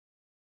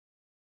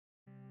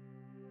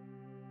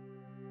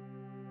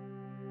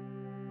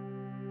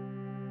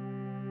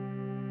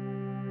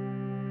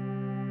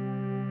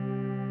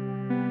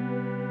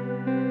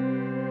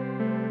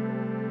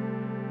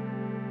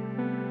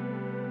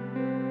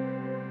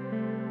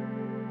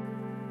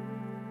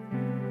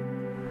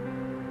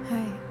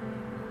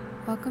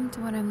Welcome to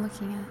what I'm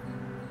looking at.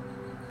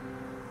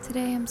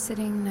 Today I'm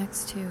sitting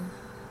next to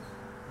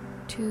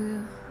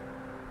two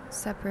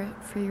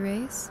separate free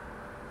rays,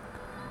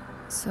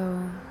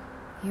 so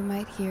you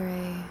might hear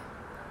a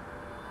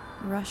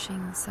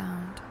rushing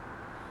sound,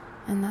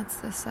 and that's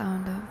the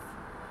sound of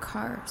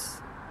cars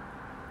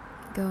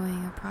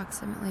going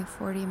approximately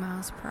 40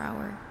 miles per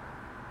hour,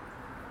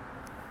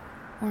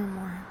 or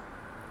more,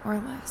 or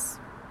less.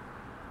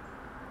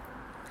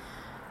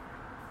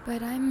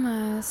 But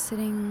I'm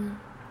sitting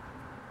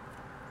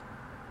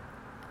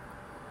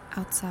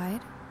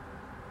outside,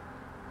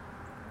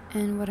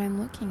 and what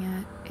I'm looking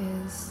at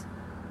is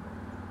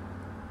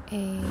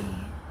a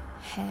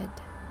head.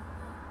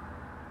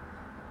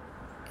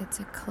 It's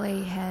a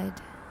clay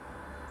head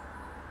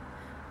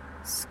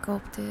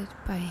sculpted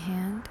by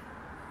hand.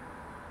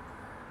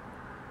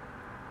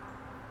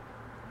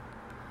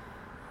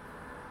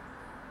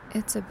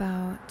 It's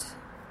about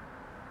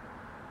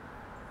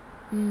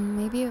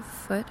maybe a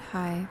foot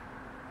high.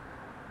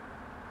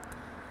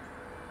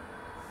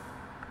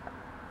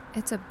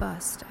 It's a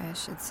bust, I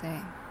should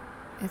say.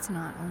 It's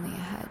not only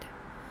a head.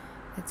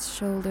 It's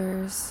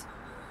shoulders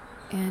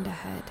and a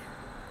head.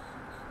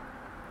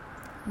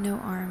 No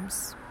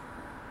arms.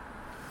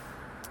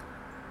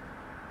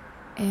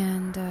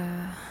 And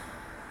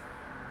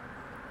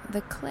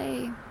the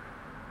clay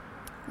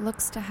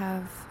looks to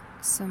have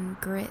some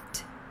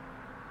grit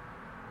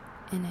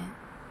in it.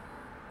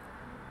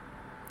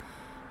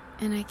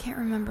 And I can't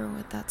remember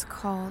what that's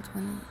called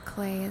when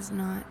clay is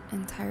not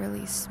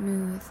entirely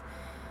smooth.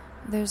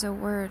 There's a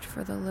word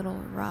for the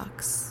little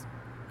rocks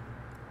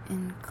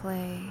in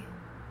clay,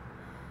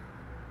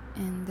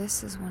 and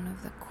this is one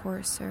of the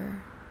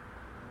coarser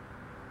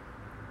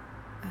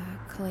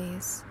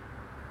clays.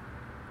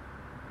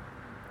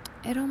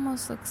 It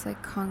almost looks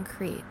like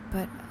concrete,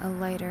 but a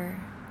lighter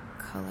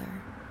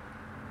color.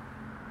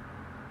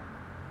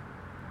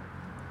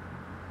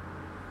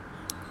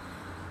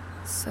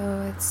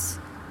 So it's,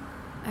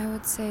 I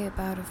would say,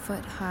 about a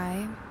foot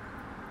high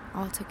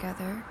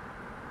altogether.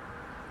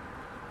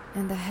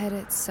 And the head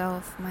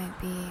itself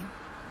might be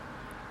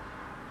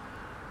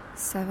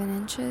 7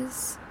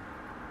 inches.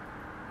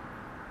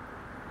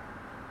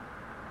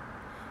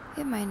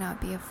 It might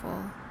not be a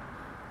full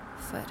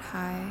foot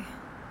high.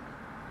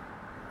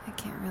 I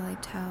can't really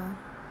tell.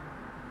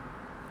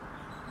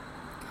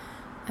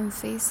 I'm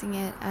facing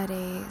it at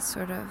a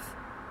sort of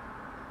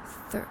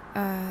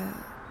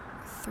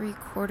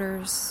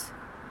 3/4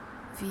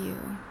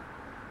 view.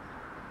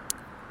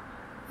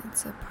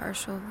 It's a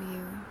partial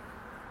view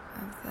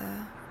of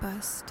the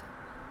bust,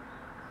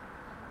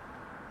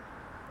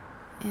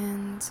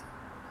 and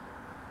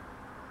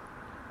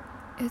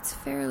it's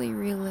fairly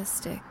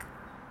realistic.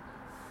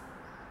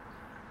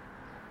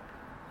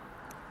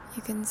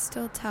 You can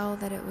still tell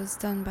that it was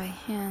done by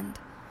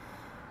hand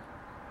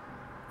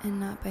and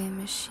not by a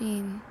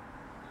machine,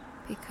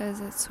 because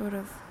it's sort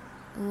of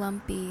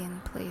lumpy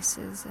in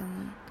places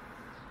and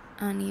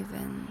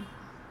uneven,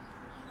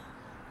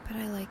 but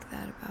I like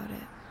that about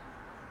it.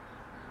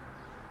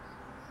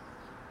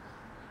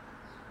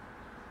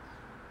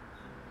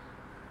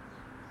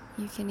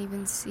 You can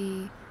even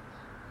see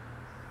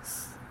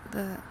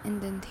the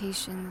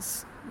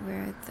indentations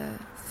where the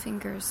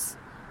fingers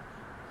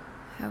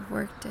have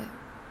worked it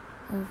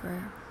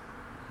over.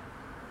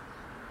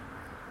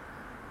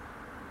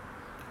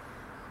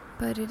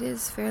 But it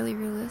is fairly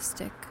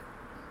realistic.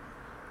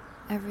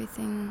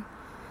 Everything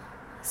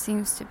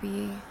seems to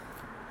be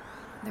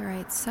the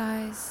right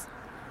size,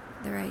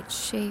 the right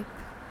shape,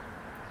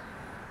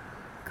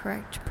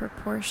 correct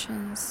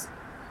proportions.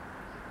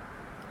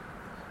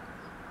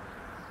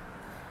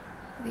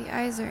 The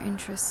eyes are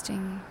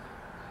interesting.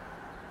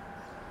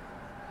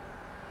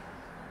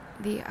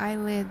 The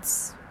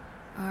eyelids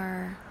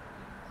are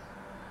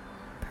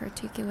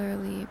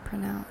particularly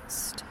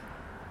pronounced.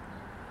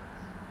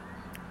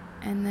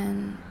 And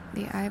then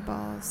the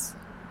eyeballs,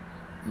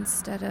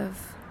 instead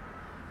of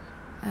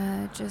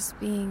just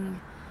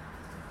being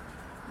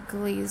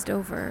glazed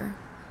over,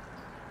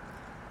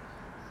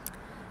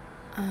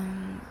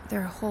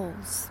 they're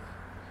holes.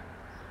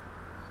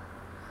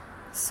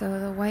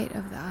 So the white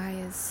of the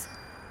eye is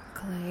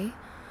clay,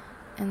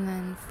 and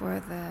then for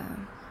the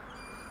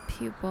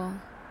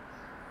pupil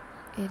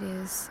it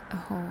is a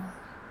hole.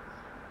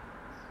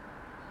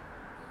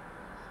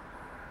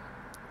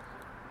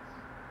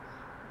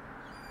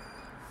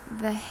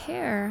 The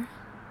hair,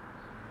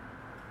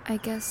 I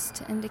guess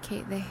to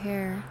indicate the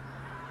hair,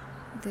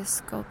 this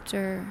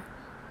sculptor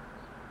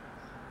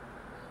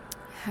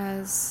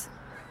has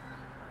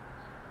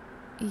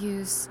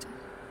used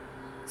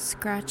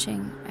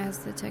scratching as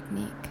the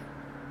technique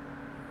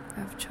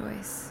of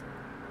choice.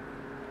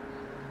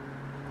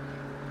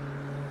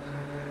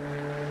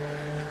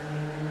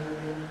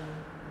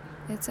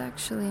 It's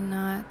actually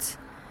not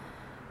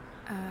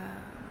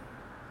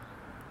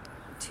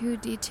too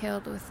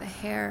detailed with the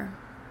hair.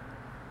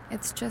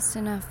 It's just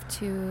enough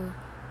to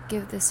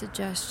give the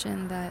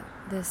suggestion that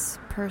this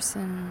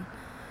person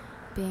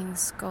being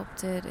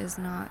sculpted is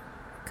not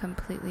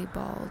completely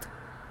bald.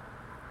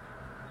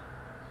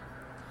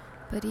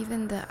 But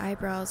even the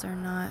eyebrows are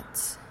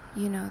not,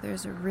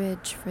 there's a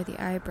ridge for the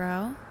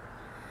eyebrow,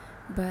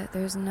 but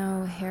there's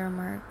no hair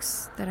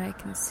marks that I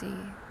can see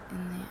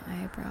in the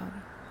eyebrow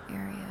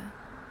area.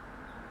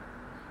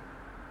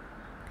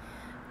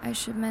 I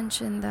should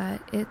mention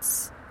that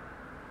it's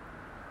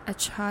a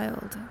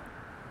child.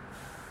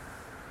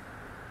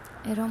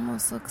 It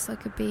almost looks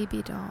like a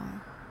baby doll.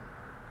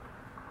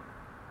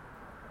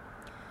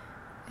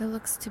 It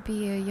looks to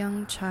be a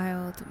young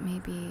child,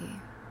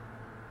 maybe.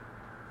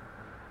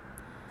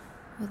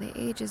 Well, the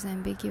age is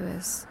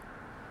ambiguous.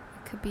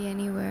 It could be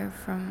anywhere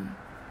from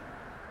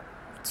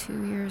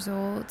 2 years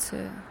old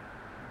to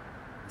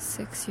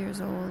 6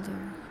 years old,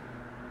 or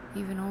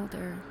even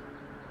older.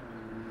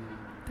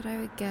 But I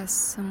would guess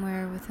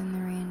somewhere within the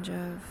range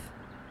of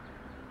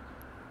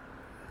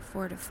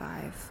 4 to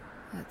 5,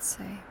 let's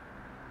say.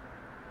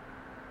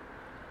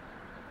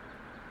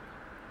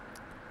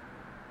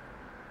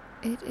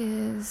 It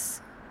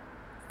is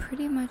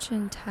pretty much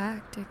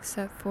intact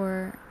except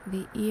for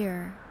the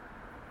ear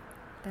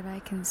that I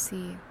can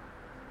see,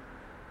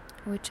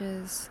 which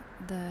is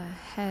the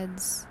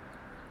head's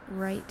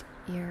right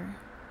ear,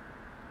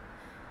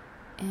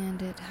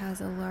 and it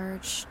has a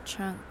large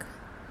chunk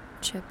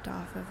chipped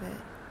off of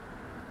it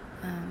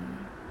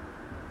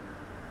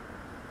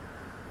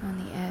on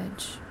the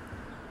edge.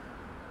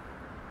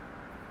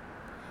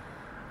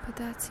 But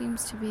that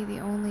seems to be the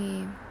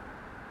only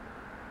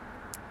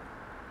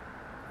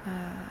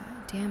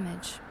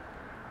damage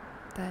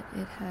that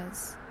it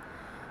has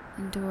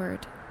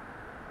endured.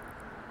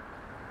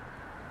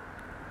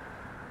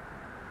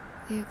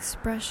 The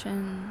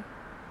expression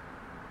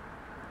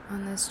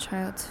on this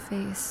child's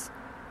face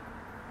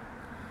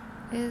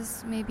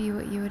is maybe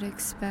what you would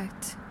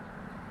expect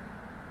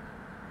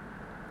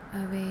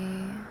of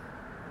a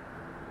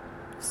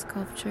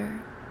sculpture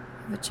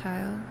of a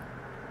child.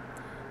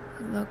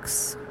 It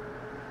looks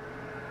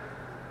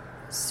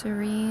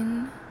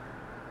serene,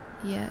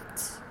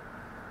 yet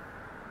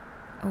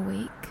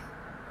awake,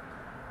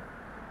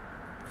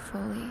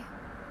 fully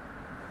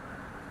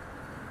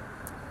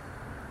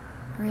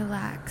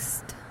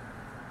relaxed,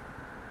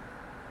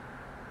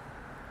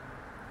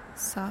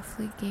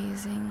 softly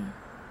gazing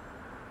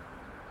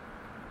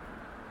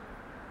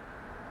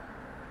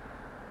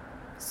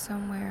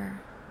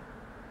somewhere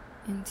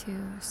into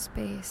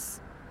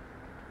space.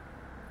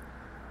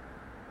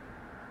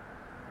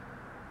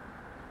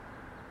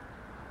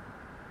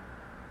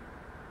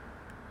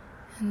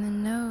 And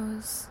the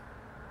nose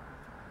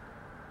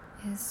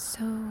is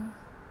so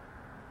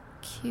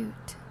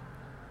cute.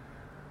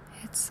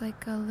 It's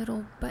like a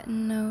little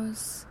button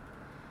nose,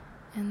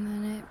 and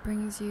then it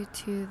brings you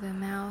to the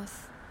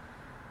mouth.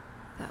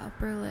 The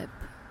upper lip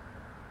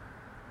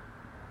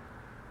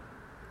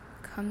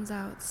comes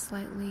out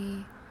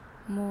slightly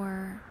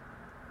more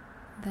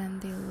than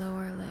the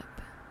lower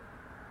lip.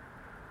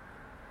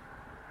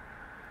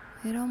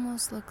 It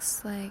almost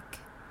looks like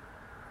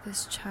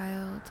this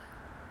child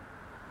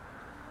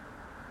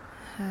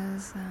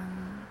has,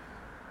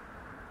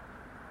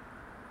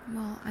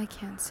 well, I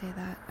can't say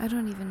that. I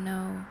don't even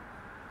know.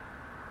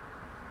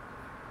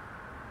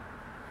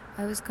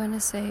 I was going to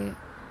say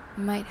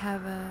might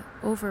have a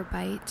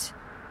overbite,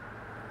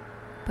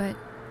 but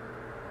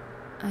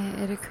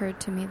it occurred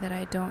to me that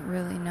I don't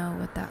really know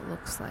what that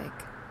looks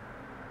like.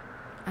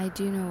 I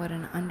do know what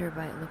an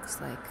underbite looks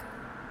like.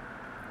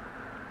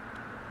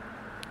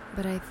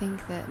 But I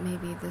think that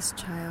maybe this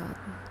child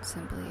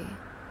simply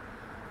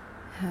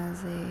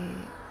has a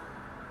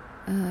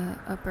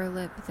upper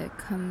lip that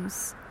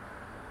comes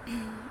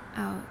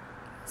out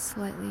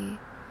slightly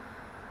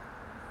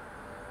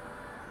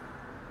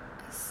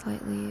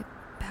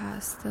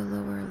past the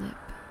lower lip.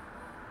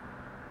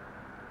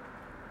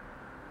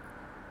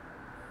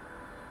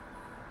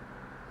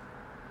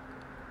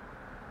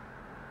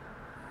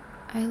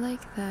 I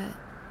like that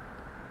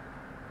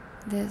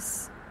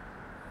this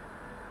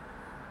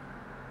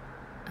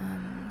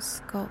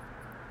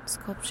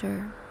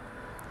sculpture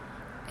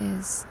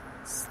is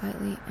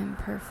slightly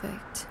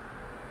imperfect.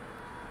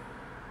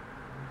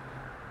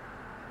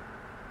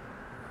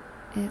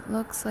 It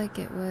looks like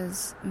it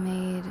was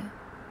made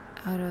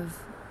out of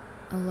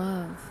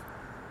love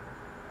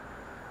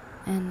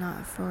and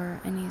not for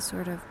any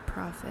sort of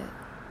profit.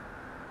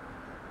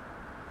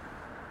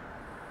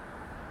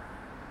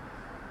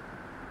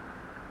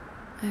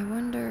 I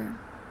wonder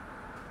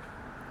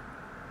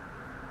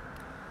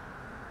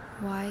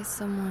why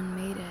someone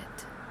made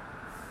it,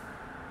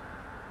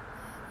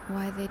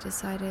 why they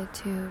decided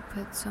to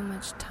put so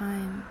much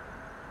time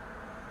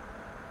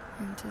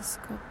into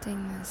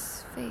sculpting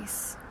this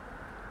face.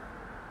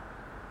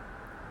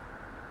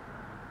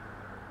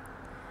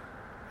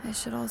 I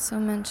should also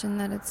mention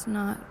that it's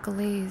not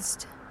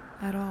glazed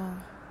at all.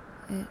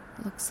 It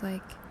looks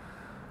like,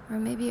 or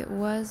maybe it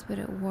was, but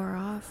it wore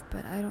off,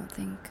 but I don't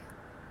think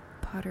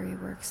pottery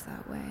works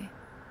that way,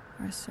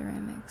 or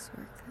ceramics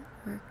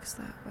works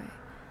that way.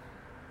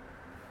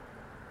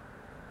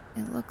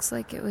 It looks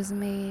like it was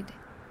made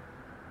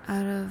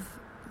out of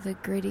the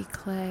gritty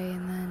clay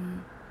and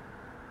then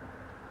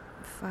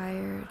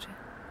fired,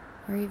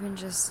 or even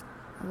just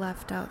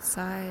left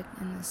outside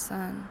in the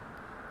sun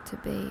to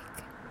bake.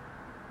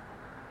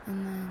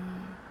 And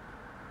then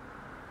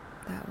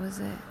that was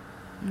it.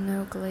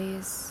 No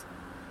glaze.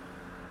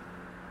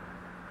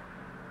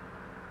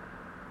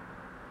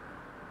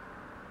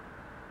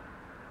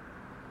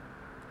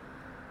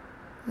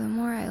 The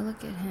more I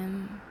look at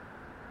him,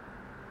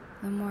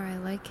 the more I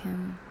like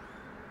him.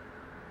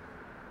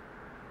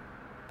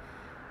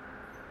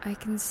 I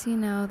can see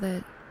now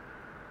that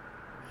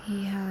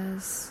he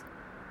has,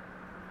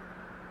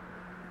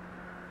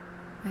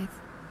 I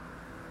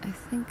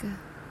think, a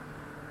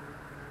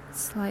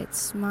slight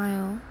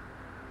smile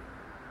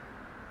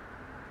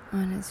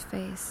on his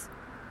face.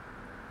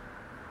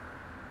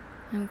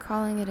 I'm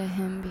calling it a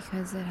him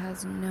because it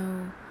has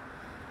no,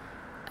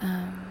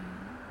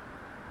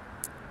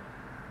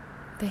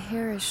 the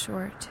hair is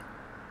short,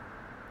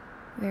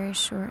 very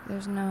short.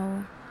 There's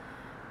no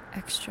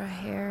extra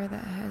hair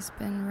that has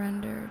been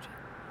rendered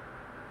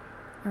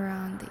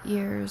around the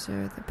ears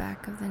or the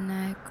back of the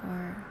neck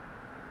or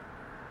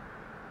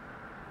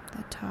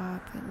the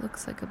top. It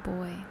looks like a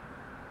boy.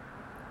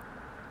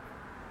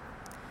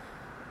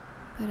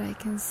 But I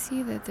can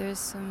see that there's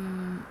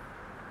some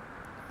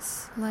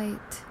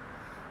slight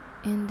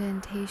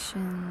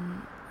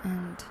indentation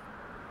and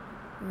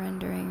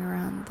rendering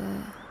around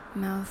the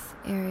mouth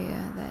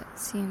area that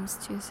seems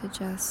to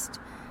suggest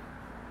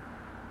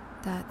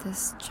that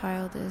this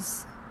child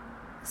is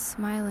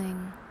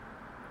smiling,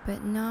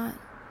 but not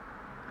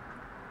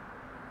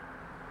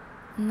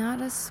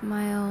a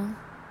smile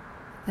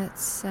that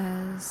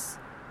says,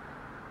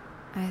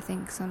 I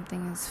think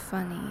something is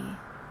funny.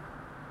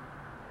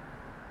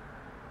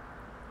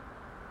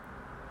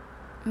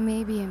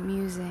 Maybe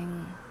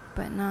amusing,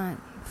 but not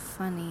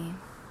funny.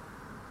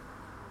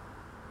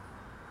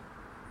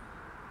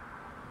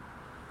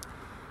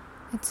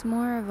 It's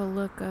more of a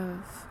look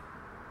of,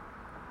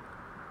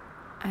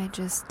 I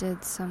just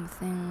did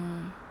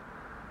something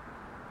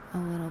a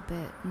little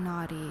bit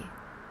naughty,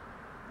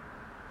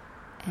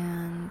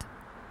 and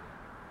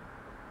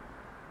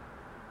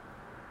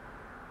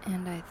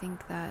I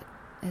think that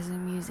is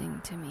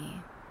amusing to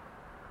me.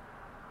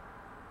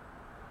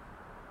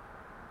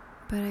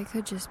 But I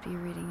could just be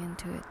reading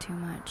into it too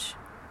much.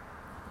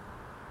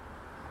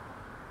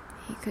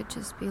 He could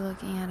just be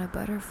looking at a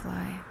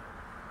butterfly.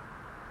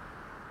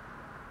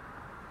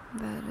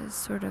 That is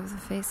sort of the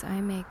face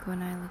I make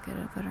when I look at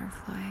a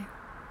butterfly.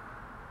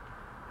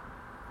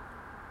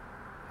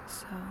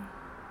 So,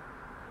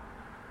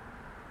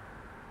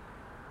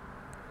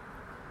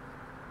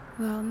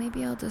 well,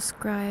 maybe I'll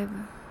describe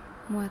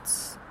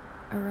what's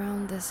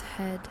around this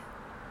head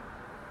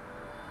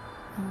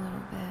a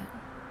little bit.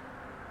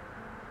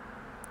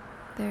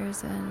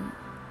 There's an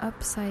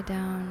upside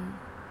down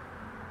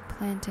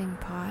planting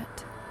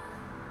pot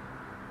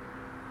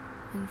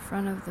in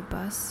front of the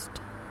bust.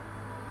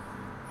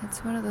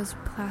 It's one of those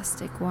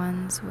plastic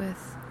ones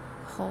with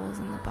holes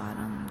in the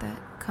bottom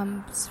that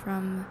comes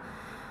from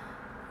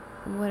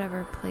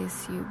whatever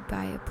place you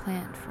buy a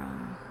plant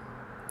from.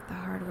 The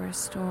hardware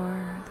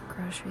store, the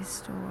grocery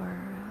store,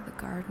 the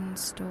garden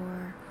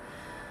store.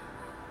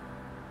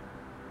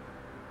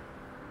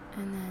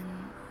 And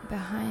then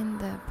behind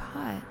the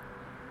pot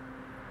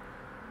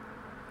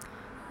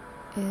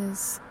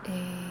is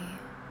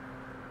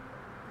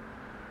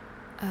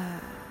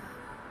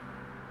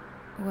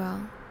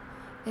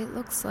it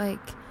looks like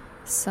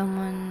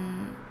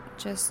someone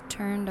just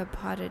turned a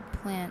potted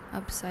plant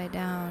upside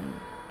down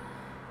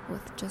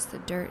with just the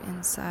dirt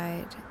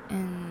inside,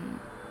 and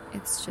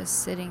it's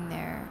just sitting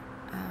there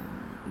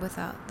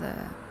without the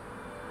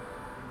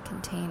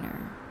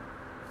container,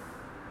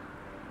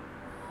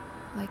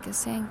 like a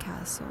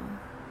sandcastle.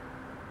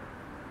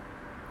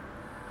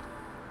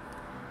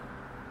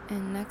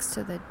 And next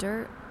to the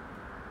dirt,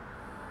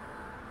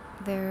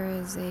 there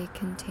is a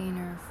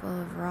container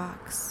full of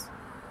rocks,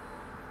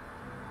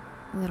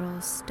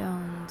 little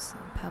stones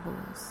and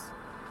pebbles.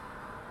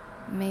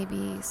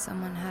 Maybe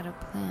someone had a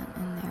plant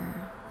in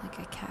there, like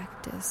a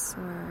cactus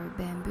or a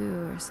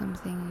bamboo or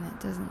something that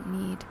doesn't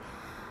need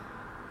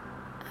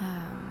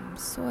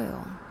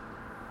soil,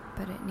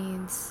 but it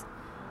needs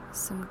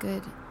some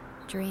good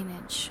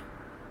drainage.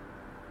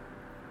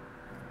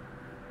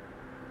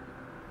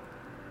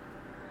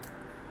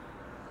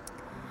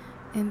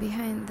 And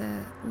behind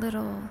the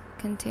little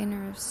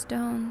container of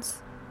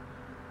stones,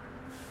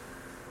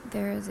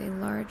 there is a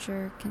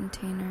larger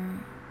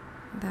container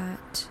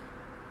that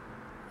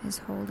is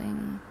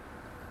holding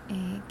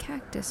a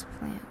cactus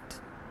plant.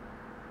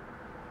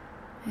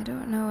 I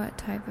don't know what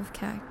type of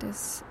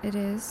cactus it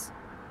is.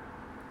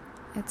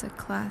 It's a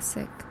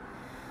classic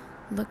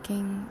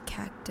looking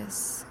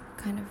cactus,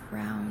 kind of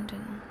round,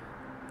 and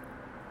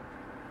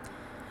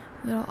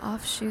little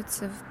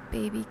offshoots of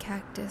baby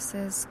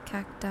cactuses,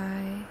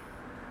 cacti,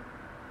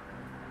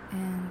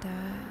 and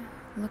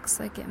looks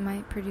like it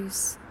might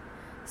produce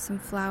some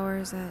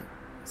flowers at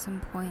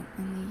some point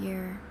in the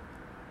year.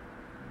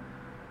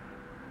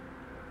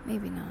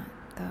 Maybe not,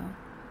 though.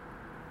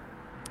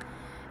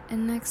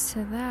 And next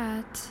to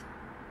that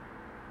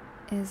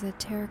is a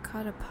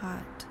terracotta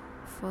pot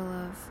full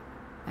of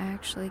I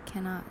actually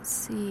cannot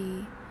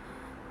see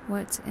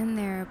what's in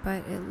there,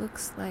 but it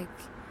looks like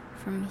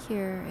from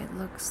here it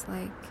looks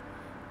like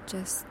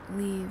just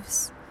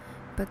leaves,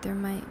 but there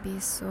might be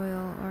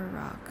soil or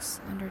rocks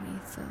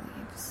underneath the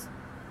leaves.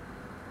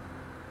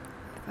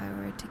 If I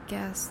were to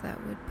guess,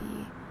 that would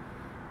be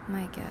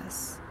my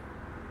guess.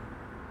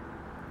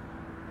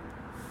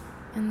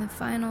 And the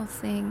final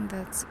thing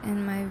that's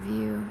in my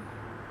view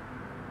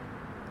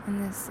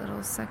in this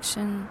little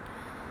section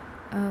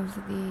of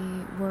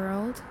the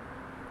world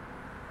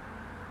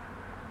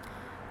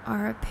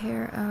are a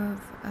pair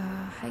of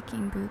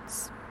hiking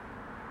boots.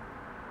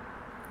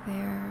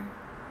 They're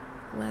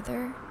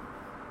leather,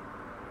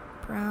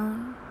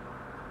 brown.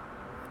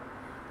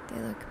 They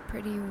look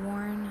pretty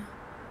worn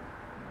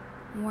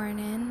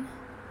in.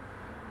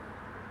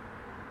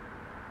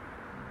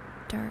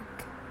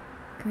 Dark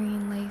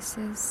green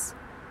laces.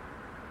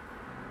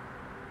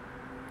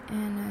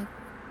 And a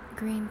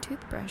green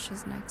toothbrush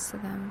is next to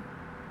them.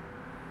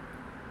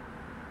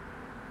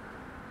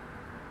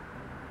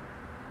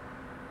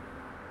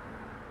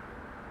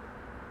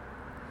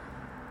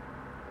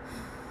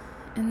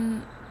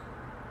 And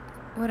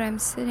what I'm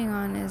sitting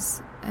on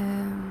is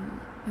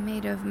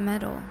made of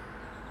metal.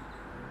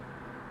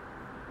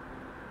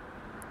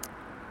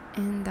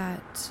 And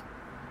that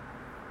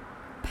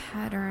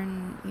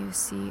pattern you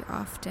see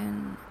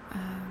often,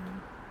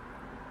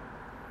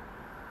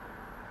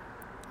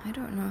 I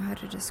don't know how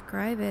to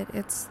describe it.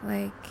 It's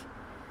like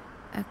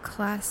a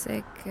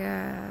classic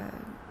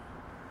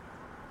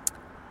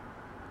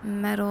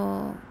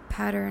metal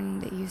pattern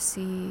that you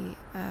see.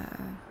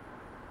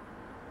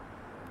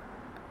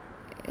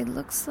 It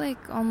looks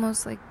like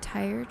almost like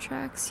tire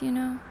tracks, you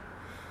know?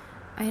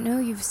 I know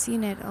you've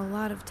seen it a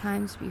lot of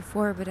times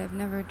before, but I've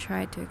never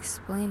tried to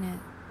explain it.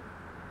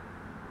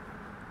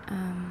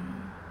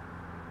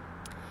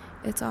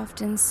 It's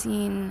often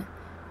seen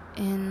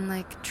in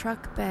like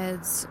truck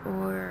beds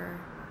or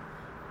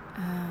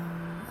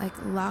like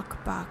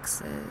lock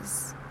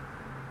boxes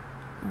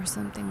or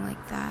something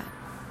like that.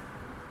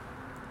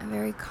 A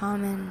very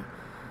common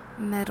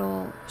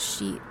metal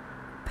sheet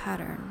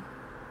pattern.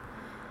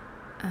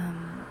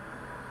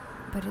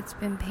 But it's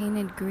been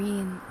painted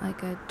green,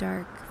 like a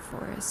dark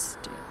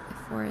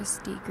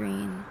foresty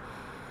green,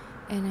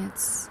 and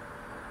it's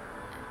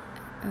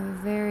a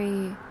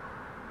very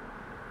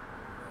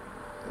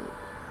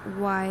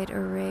wide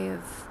array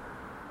of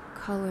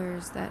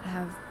colors that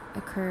have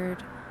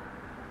occurred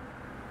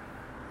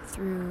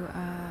through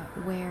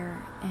wear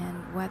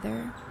and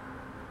weather.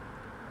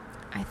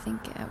 I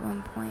think at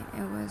one point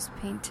it was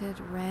painted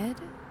red,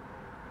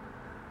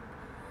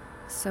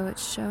 so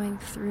it's showing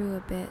through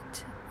a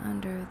bit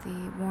under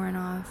the worn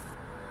off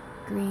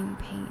green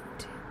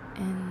paint,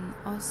 and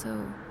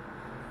also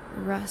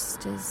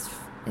rust is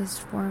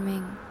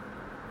forming.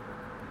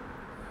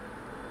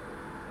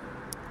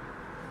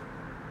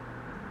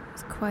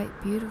 It's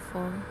quite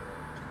beautiful,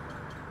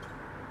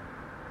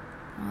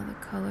 all the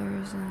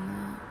colors and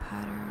the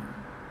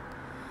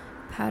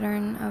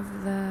pattern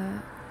of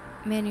the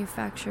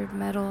manufactured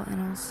metal,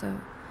 and also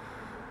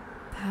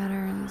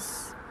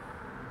patterns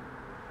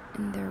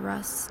in the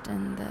rust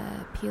and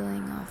the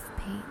peeling off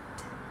paint.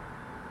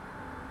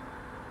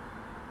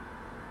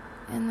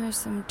 And there's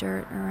some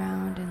dirt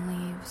around and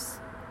leaves.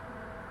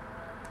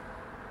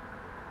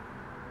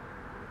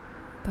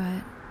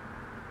 But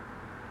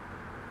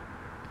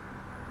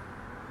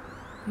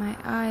my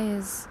eye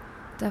is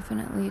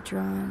definitely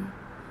drawn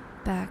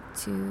back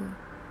to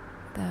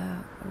the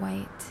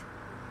white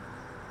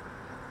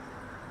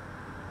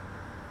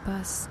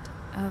bust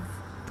of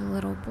the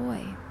little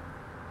boy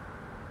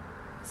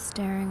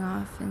staring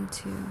off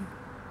into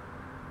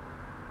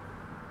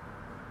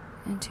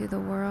the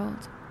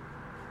world,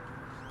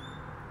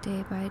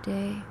 day by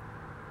day,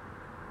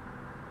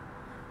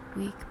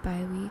 week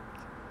by week,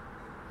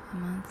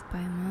 month by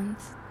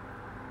month.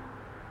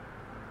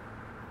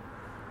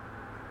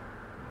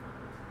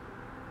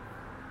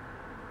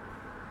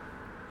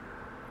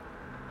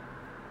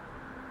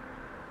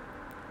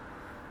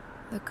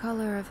 The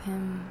color of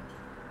him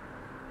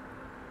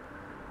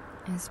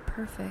is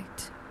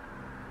perfect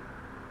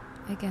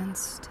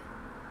against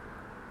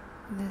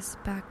this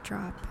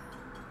backdrop.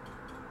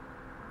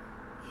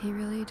 He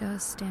really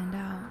does stand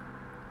out.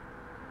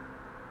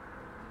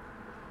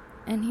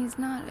 And he's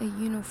not a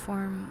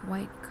uniform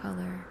white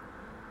color.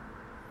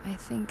 I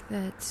think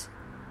that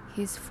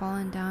he's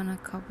fallen down a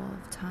couple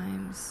of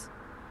times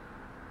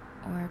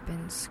or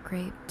been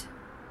scraped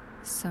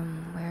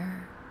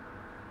somewhere,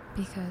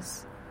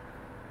 because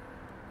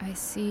I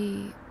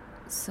see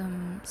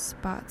some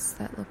spots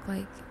that look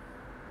like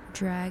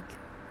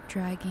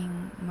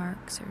dragging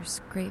marks or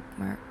scrape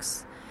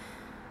marks,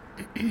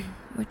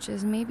 which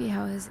is maybe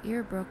how his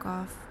ear broke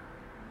off.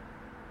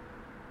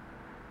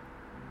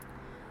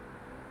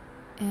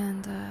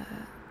 And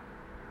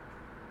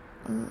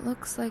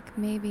looks like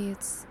maybe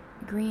it's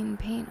green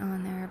paint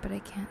on there, but I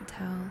can't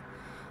tell.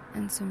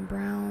 And some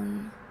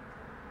brown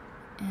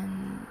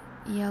and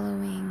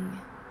yellowing.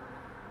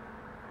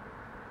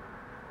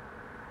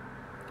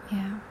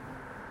 Yeah.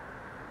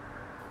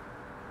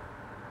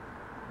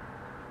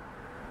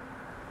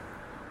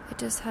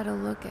 just had a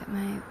look at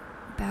my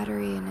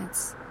battery and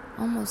it's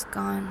almost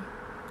gone.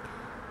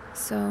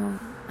 So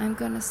I'm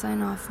going to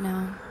sign off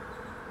now.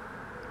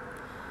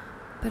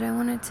 But I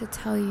wanted to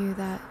tell you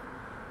that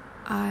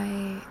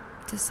I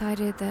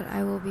decided that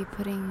I will be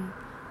putting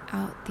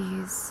out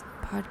these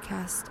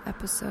podcast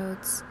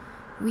episodes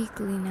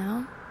weekly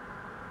now.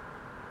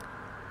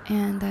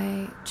 And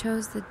I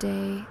chose the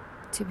day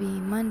to be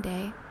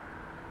Monday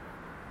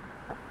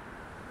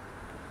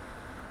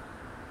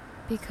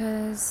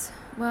because,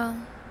 well,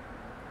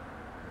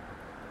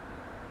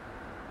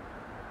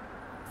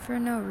 for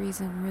no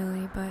reason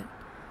really, but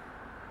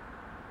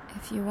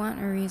if you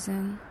want a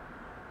reason,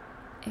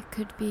 it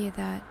could be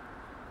that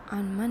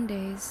on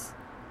Mondays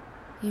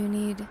you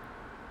need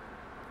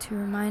to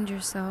remind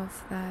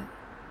yourself that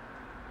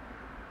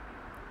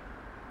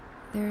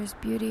there's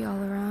beauty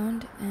all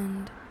around,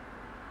 and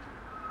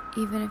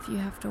even if you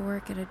have to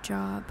work at a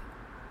job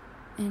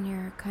and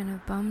you're kind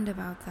of bummed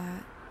about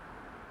that,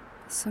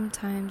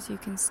 sometimes you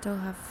can still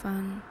have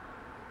fun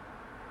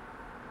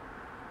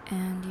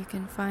and you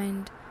can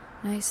find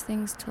nice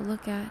things to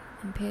look at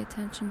and pay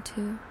attention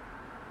to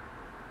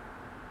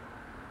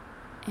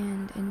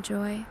and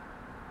enjoy,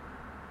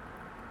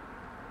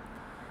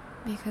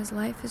 because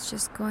life is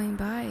just going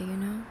by, you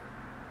know.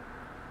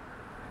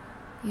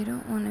 You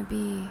don't want to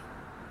be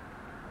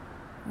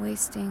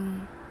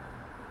wasting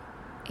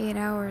 8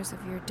 hours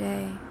of your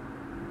day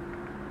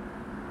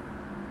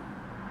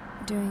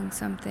doing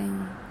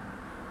something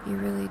you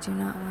really do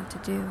not want to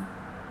do.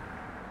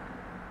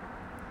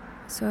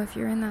 So if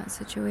you're in that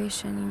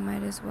situation, you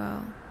might as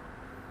well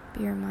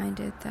be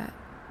reminded that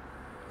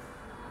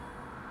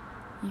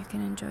you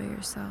can enjoy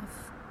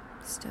yourself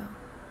still.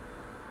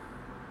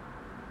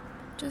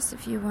 Just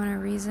if you want a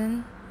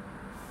reason.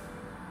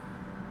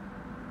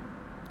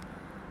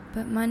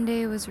 But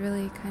Monday was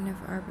really kind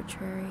of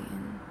arbitrary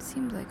and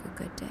seemed like a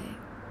good day.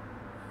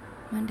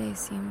 Monday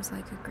seems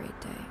like a great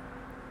day.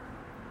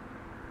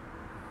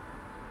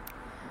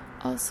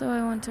 Also,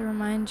 I want to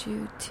remind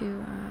you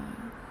to,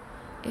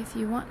 if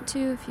you want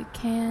to, if you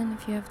can,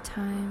 if you have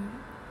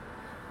time,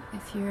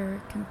 if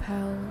you're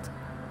compelled,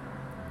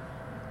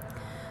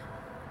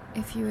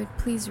 if you would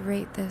please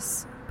rate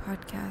this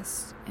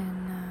podcast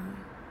and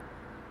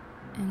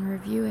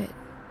review it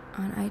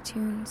on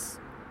iTunes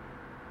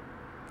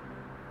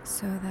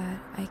so that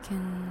I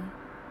can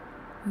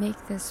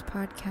make this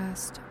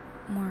podcast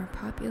more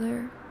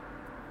popular.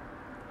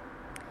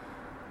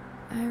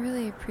 I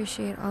really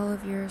appreciate all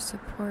of your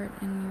support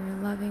and your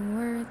loving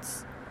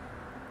words,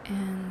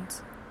 and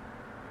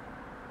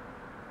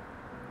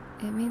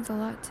it means a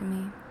lot to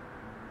me.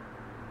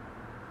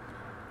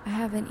 I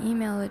have an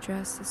email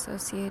address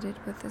associated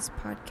with this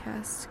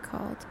podcast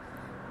called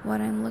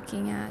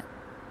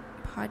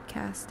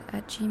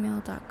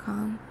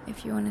whatimlookingatpodcast@gmail.com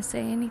if you want to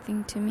say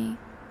anything to me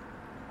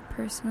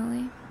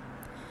personally.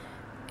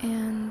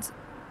 And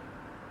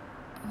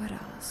what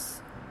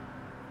else?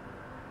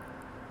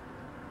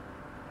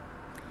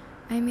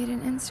 I made an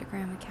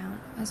Instagram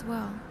account as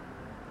well.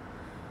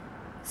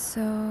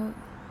 So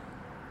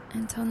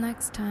until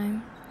next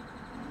time,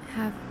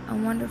 have a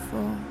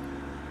wonderful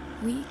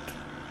week.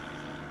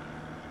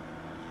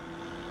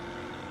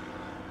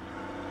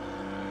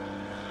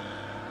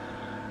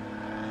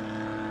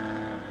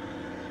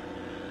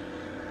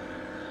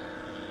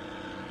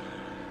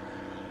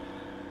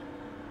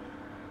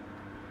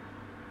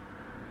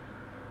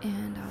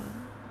 And I'll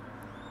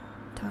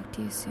talk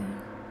to you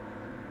soon.